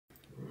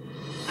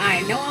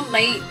I know I'm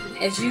late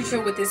as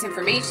usual with this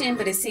information,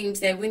 but it seems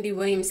that Wendy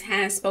Williams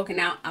has spoken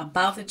out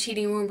about the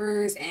cheating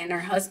rumors and her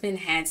husband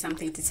had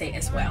something to say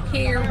as well.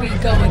 Here we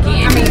go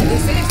again. I mean,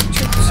 this is the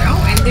truth show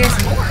and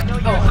there's more.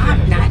 Oh,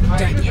 I'm not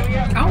done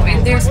yet. Oh,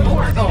 and there's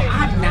more. Oh,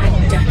 I'm not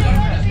done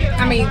yet.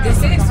 I mean, this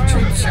is the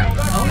truth show.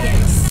 Oh,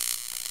 yes.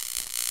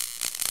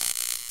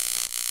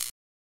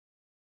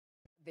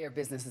 Their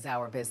business is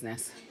our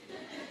business.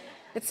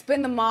 It's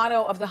been the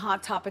motto of the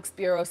Hot Topics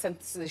Bureau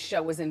since the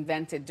show was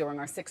invented during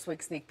our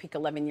 6-week sneak peek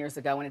 11 years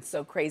ago, and it's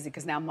so crazy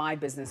because now my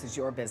business is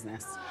your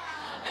business.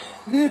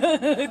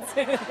 It's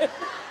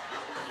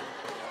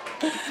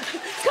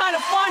kind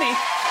of funny.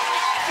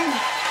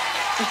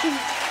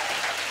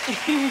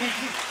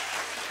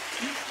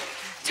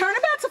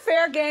 Turnabout's a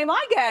fair game,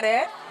 I get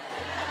it.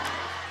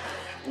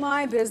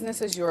 My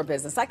business is your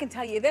business. I can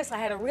tell you this, I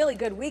had a really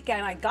good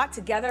weekend. I got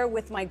together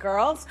with my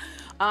girls.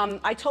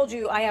 I told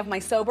you I have my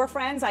sober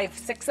friends. I have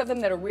 6 of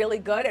them that are really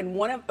good, and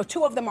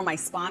 2 of them are my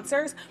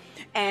sponsors.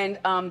 And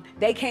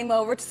they came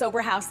over to Sober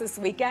House this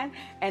weekend,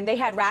 and they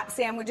had wrap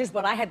sandwiches,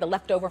 but I had the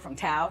leftover from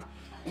Tao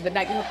the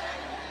night before.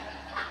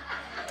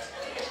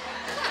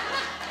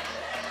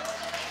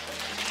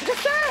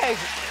 Just say.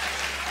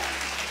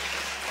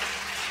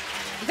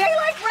 They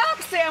like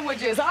wrap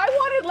sandwiches. I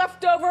wanted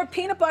leftover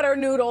peanut butter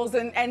noodles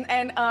and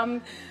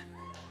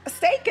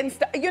steak and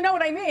stuff. You know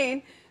what I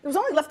mean? It was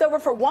only leftover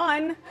for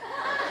 1.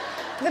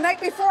 The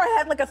night before, I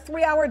had like a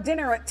 3-hour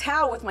dinner at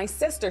Tao with my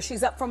sister.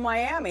 She's up from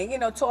Miami, you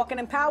know, talking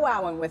and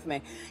powwowing with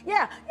me.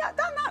 Yeah,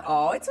 not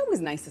all. It's always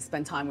nice to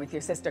spend time with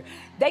your sister.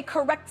 They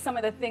correct some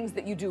of the things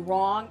that you do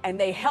wrong, and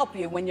they help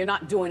you when you're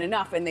not doing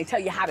enough, and they tell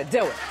you how to do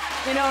it.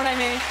 You know what I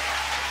mean?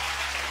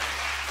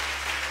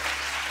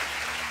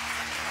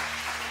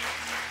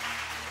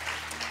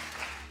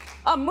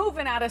 I'm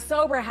moving out of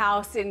Sober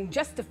House in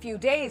just a few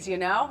days, you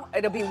know?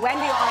 It'll be Wendy on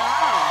her own.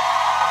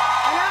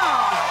 I know.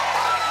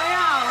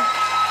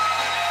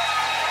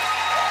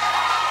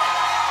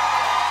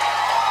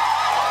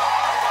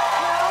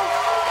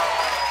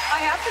 I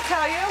have to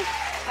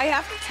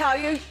tell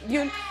you,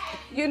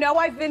 you know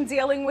I've been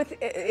dealing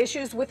with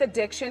issues with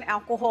addiction,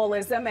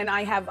 alcoholism, and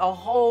I have a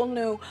whole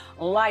new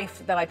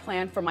life that I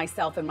plan for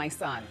myself and my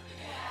son.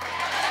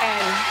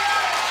 And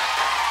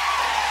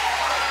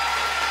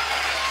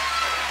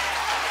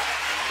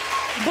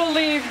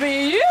believe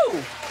me,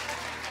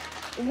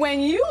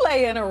 when you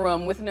lay in a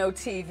room with no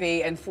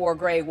TV and 4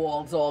 gray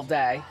walls all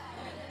day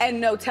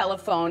and no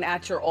telephone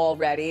at your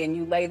already, and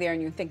you lay there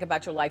and you think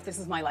about your life, this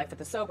is my life at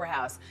the Sober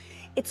House.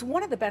 It's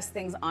one of the best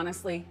things,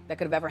 honestly, that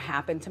could have ever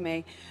happened to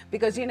me.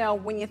 Because, you know,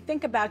 when you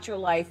think about your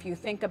life, you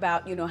think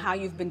about, you know, how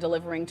you've been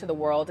delivering to the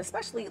world,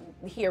 especially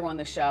here on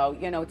the show.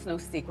 You know, it's no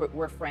secret,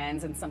 we're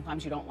friends, and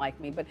sometimes you don't like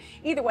me. But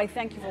either way,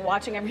 thank you for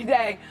watching every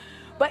day.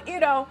 But, you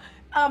know,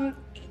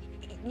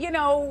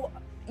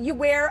 you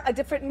wear a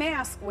different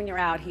mask when you're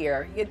out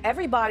here.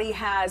 Everybody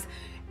has,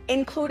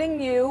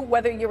 including you,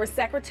 whether you're a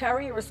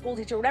secretary or a school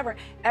teacher or whatever,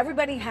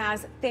 everybody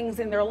has things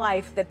in their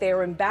life that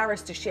they're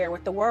embarrassed to share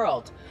with the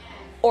world,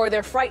 or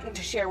they're frightened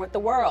to share with the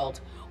world,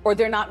 or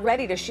they're not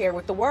ready to share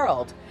with the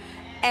world.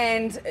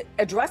 And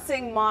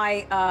addressing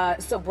my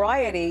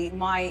sobriety,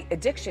 my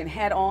addiction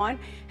head on,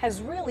 has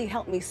really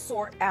helped me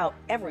sort out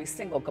every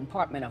single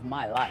compartment of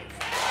my life.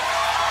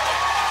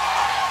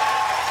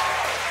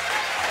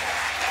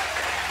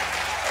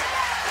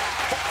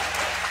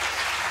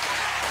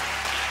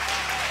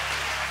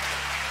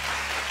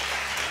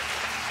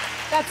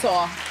 That's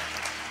all.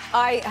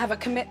 I have a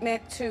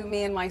commitment to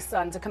me and my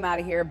son to come out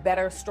of here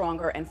better,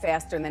 stronger, and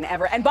faster than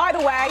ever. And by the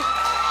way,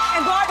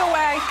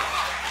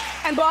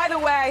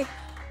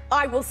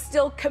 I will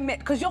still commit,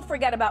 because you'll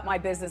forget about my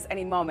business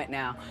any moment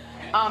now.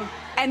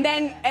 And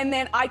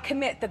then I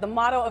commit that the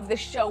motto of this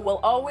show will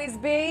always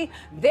be,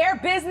 their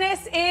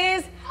business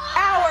is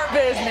our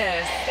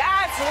business.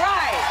 That's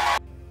right.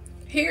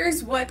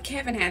 Here's what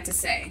Kevin had to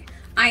say.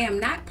 I am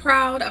not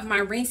proud of my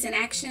recent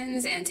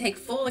actions and take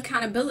full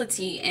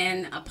accountability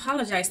and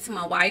apologize to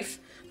my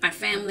wife, my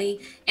family,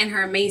 and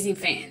her amazing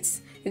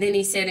fans. And then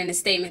he said in a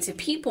statement to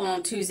People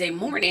on Tuesday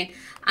morning,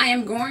 I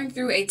am going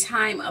through a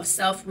time of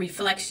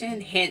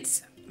self-reflection,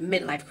 hence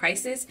midlife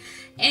crisis,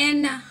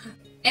 and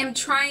am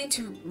trying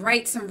to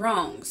right some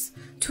wrongs.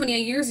 28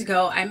 years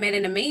ago, I met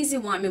an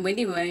amazing woman,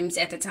 Wendy Williams,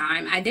 at the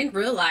time. I didn't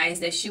realize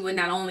that she would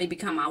not only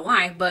become my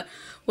wife, but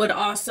would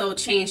also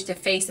change the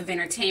face of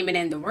entertainment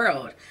in the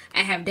world.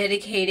 I have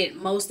dedicated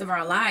most of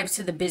our lives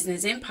to the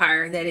business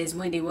empire that is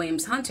Wendy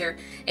Williams Hunter,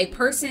 a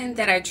person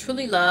that I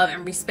truly love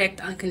and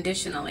respect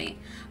unconditionally.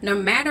 No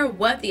matter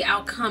what the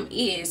outcome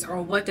is or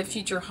what the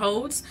future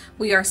holds,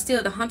 we are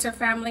still the Hunter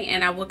family,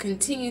 and I will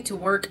continue to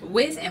work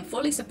with and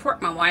fully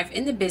support my wife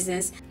in the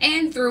business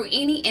and through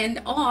any and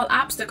all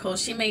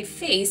obstacles she may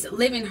face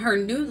living her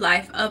new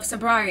life of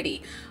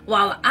sobriety,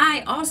 while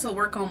I also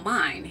work on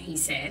mine, he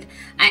said.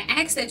 I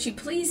ask that you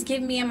please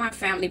give me and my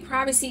family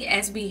privacy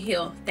as we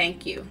heal.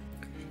 Thank you.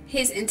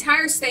 His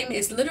entire statement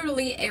is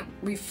literally a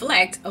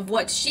reflect of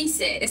what she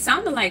said. It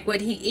sounded like what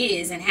he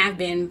is and have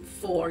been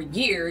for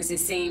years, it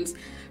seems,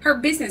 her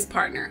business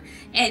partner.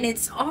 And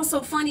it's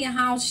also funny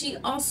how she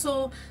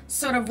also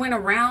sort of went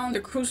around the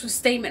crucial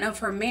statement of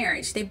her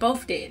marriage. They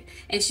both did.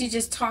 And she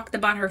just talked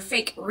about her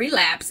fake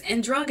relapse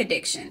and drug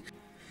addiction.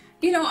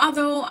 You know,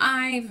 although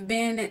I've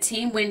been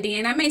Team Wendy,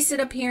 and I may sit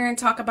up here and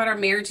talk about our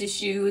marriage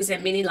issues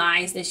and many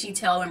lies that she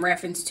tells in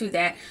reference to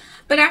that,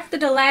 but after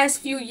the last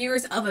few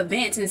years of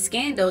events and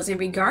scandals in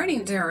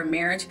regarding to her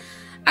marriage,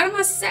 I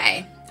must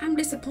say, I'm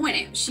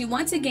disappointed. She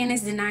once again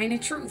is denying the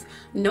truth.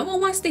 No one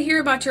wants to hear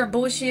about your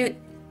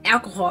bullshit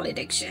alcohol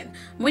addiction.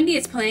 Wendy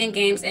is playing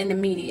games in the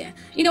media.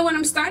 You know what?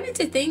 I'm starting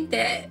to think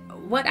that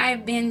what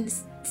I've been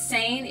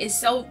saying is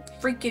so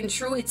freaking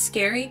true. It's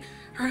scary.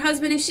 Her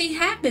husband and she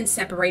have been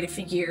separated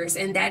for years,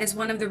 and that is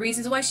one of the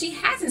reasons why she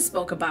hasn't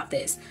spoke about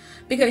this,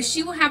 because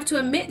she will have to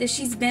admit that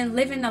she's been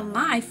living a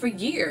lie for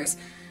years.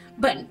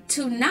 But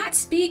to not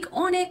speak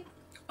on it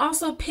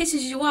also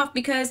pisses you off,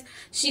 because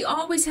she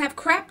always have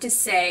crap to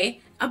say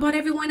about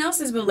everyone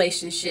else's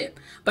relationship,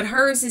 but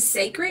hers is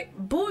sacred.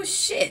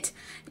 Bullshit.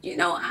 You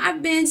know,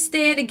 I've been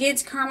stead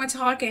against karma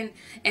talk and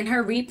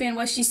her reaping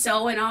what she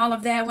sowed and all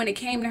of that when it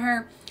came to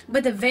her.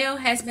 But the veil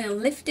has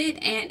been lifted,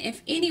 and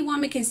if any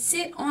woman can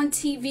sit on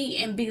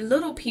TV and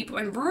belittle people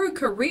and ruin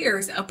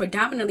careers of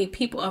predominantly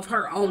people of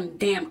her own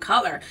damn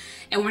color,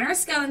 and when her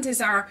skeletons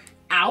are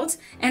out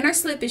and her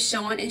slip is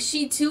showing and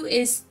she too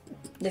is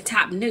the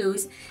top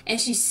news,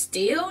 and she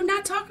still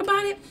not talk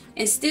about it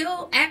and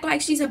still act like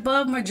she's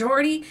above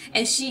majority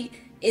and she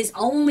is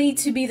only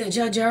to be the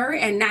judger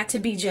and not to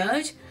be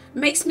judged,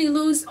 makes me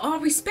lose all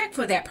respect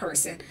for that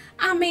person.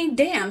 I mean,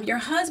 damn, your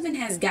husband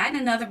has gotten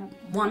another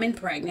woman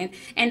pregnant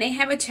and they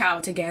have a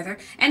child together,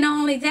 and not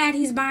only that,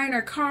 he's buying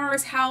her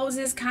cars,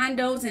 houses,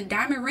 condos, and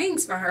diamond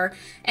rings for her,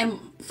 and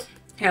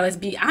hell, let's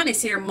be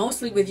honest here,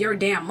 mostly with your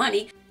damn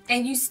money,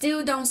 and you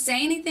still don't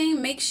say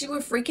anything. Makes you a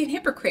freaking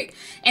hypocrite.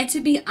 And to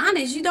be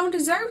honest, you don't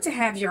deserve to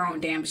have your own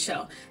damn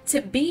show.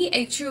 To be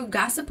a true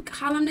gossip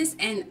columnist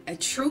and a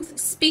truth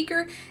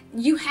speaker,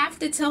 you have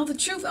to tell the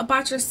truth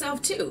about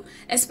yourself too,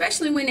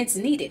 especially when it's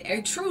needed.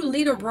 A true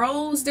leader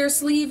rolls their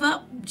sleeve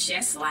up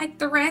just like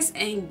the rest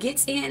and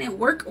gets in and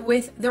work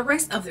with the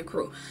rest of the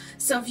crew.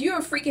 So if you're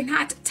a freaking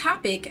hot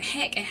topic,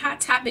 heck, a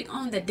hot topic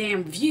on the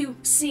damn View,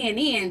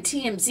 CNN,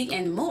 TMZ,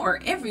 and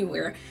more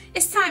everywhere,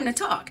 it's time to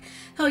talk.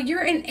 Hell,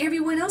 you're in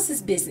everyone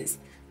else's business.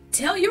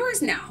 Tell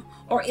yours now.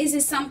 Or is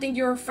it something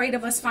you're afraid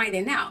of us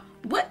finding out?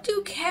 What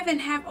do Kevin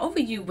have over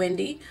you,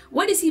 Wendy?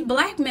 What is he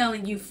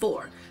blackmailing you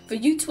for? For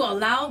you to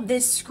allow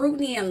this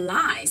scrutiny and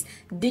lies?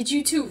 Did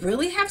you two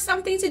really have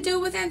something to do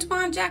with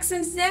Antoine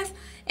Jackson's death?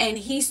 And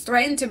he's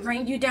threatened to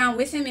bring you down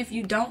with him if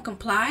you don't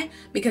comply?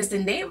 Because the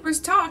neighbors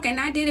talk, and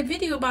I did a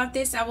video about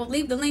this. I will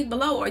leave the link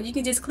below, or you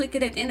can just click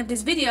it at the end of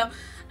this video.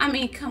 I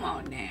mean, come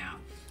on now.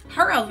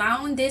 Her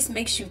allowing this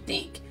makes you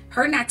think.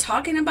 Her not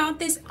talking about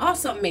this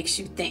also makes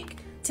you think.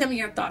 Tell me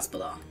your thoughts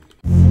below.